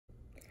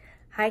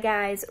Hi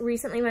guys,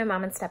 recently my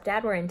mom and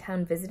stepdad were in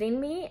town visiting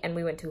me and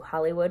we went to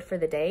Hollywood for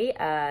the day.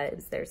 It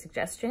was their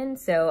suggestion,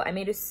 so I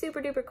made a super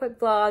duper quick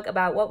vlog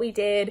about what we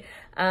did.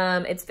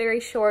 It's very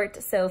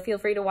short, so feel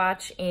free to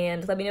watch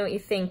and let me know what you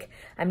think.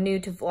 I'm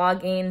new to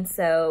vlogging,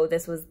 so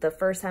this was the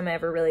first time I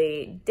ever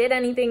really did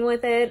anything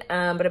with it,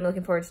 but I'm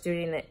looking forward to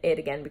doing it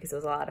again because it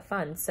was a lot of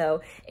fun.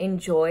 So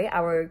enjoy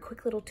our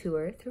quick little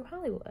tour through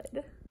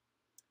Hollywood.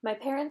 My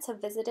parents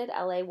have visited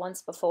LA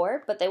once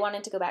before, but they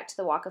wanted to go back to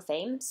the Walk of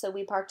Fame, so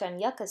we parked on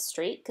Yucca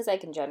Street, because I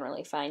can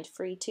generally find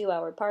free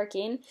 2-hour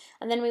parking,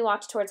 and then we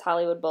walked towards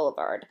Hollywood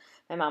Boulevard.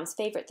 My mom's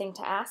favorite thing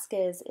to ask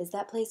is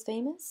that place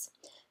famous?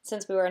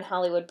 Since we were in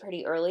Hollywood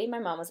pretty early, my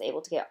mom was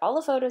able to get all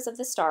the photos of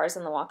the stars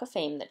on the Walk of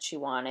Fame that she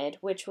wanted,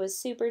 which was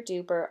super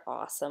duper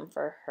awesome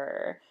for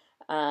her.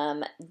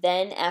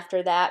 Then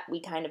after that, we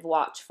kind of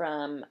walked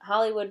from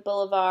Hollywood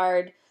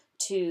Boulevard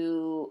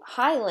to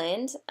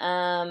Highland,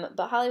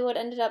 but Hollywood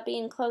ended up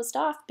being closed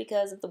off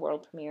because of the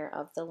world premiere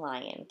of The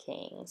Lion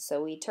King.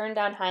 So we turned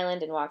down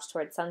Highland and walked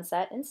toward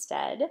Sunset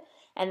instead,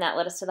 and that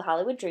led us to the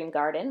Hollywood Dream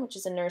Garden, which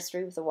is a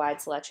nursery with a wide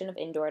selection of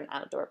indoor and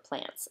outdoor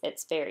plants.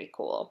 It's very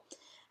cool.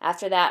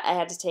 After that, I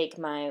had to take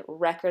my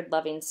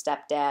record-loving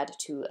stepdad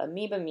to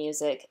Amoeba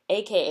Music,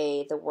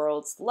 aka the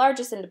world's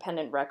largest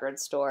independent record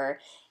store,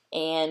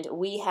 and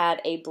we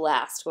had a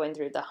blast going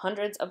through the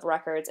hundreds of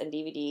records and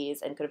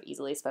DVDs and could have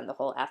easily spent the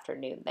whole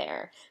afternoon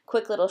there.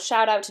 Quick little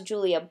shout out to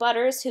Julia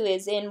Butters, who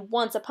is in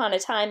Once Upon a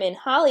Time in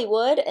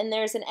Hollywood, and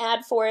there's an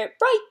ad for it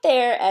right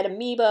there at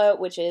Amoeba,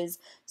 which is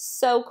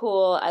so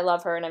cool. I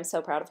love her and I'm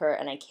so proud of her,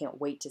 and I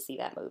can't wait to see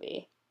that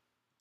movie.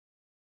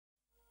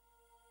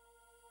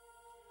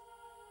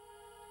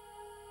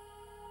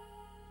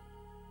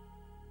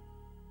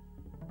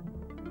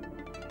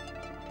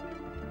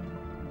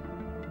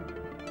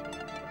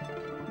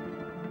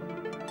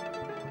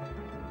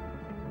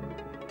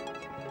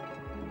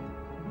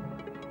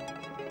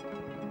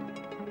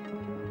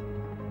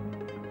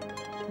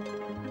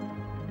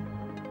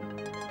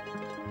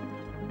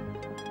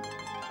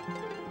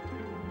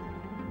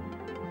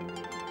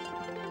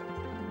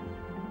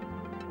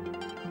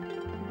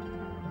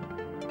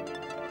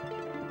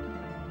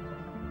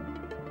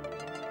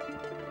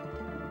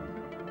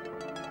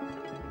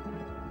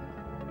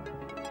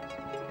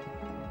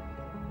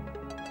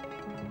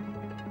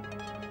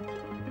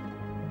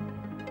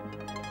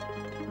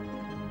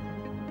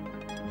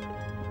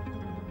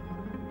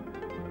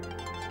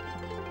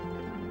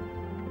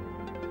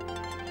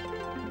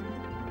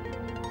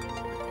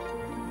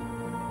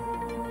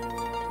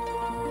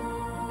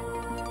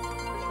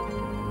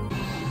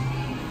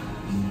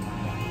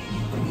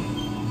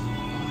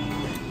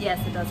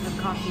 Yes, it does have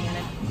coffee in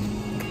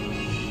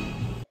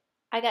it.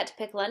 I got to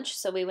pick lunch,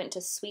 so we went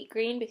to Sweet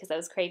Green because I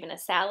was craving a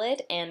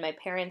salad, and my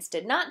parents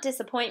did not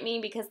disappoint me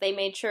because they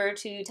made sure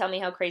to tell me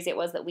how crazy it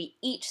was that we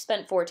each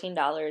spent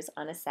 $14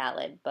 on a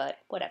salad, but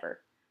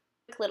whatever.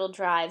 Quick little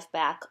drive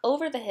back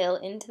over the hill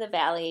into the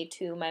valley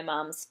to my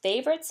mom's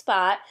favorite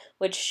spot,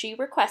 which she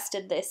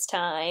requested this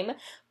time,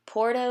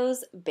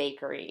 Porto's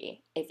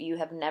Bakery. If you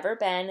have never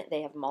been,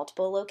 they have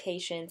multiple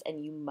locations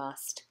and you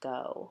must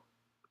go.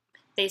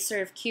 They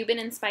serve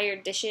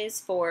Cuban-inspired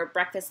dishes for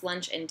breakfast,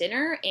 lunch, and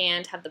dinner,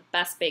 and have the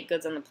best baked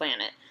goods on the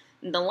planet.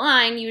 The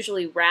line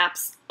usually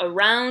wraps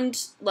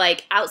around,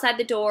 like, outside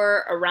the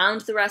door,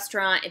 around the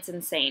restaurant. It's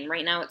insane.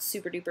 Right now it's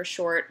super duper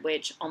short,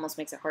 which almost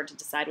makes it hard to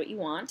decide what you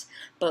want.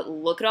 But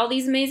look at all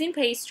these amazing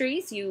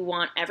pastries. You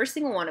want every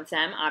single one of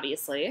them,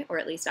 obviously, or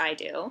at least I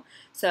do.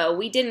 So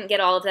we didn't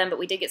get all of them, but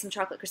we did get some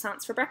chocolate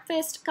croissants for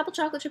breakfast, a couple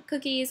chocolate chip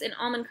cookies, an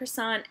almond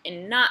croissant,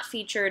 and not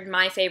featured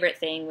my favorite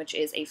thing, which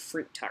is a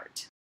fruit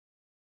tart.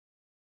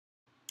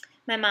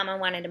 My mama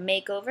wanted a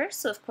makeover,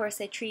 so of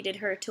course I treated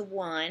her to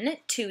one,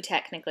 two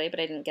technically, but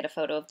I didn't get a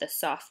photo of the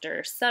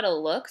softer,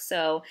 subtle look,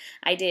 so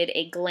I did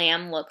a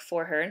glam look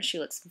for her, and she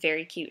looks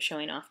very cute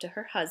showing off to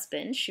her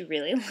husband. She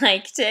really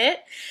liked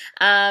it.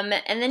 And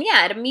then, yeah,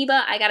 at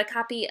Amoeba, I got a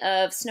copy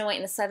of Snow White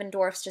and the Seven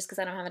Dwarfs just because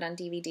I don't have it on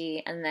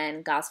DVD, and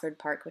then Gosford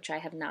Park, which I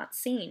have not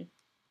seen.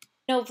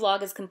 No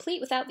vlog is complete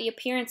without the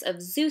appearance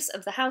of Zeus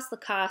of the House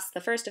Lacoste,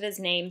 the first of his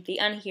name, the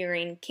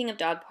Unhearing, King of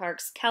Dog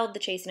Parks, Caleb the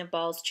Chasing of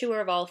Balls, Chewer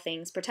of all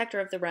things, Protector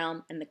of the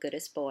Realm, and the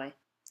Goodest Boy.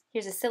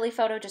 Here's a silly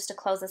photo just to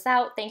close us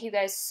out. Thank you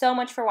guys so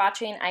much for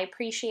watching. I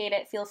appreciate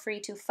it. Feel free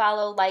to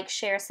follow, like,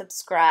 share,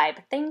 subscribe.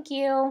 Thank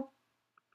you!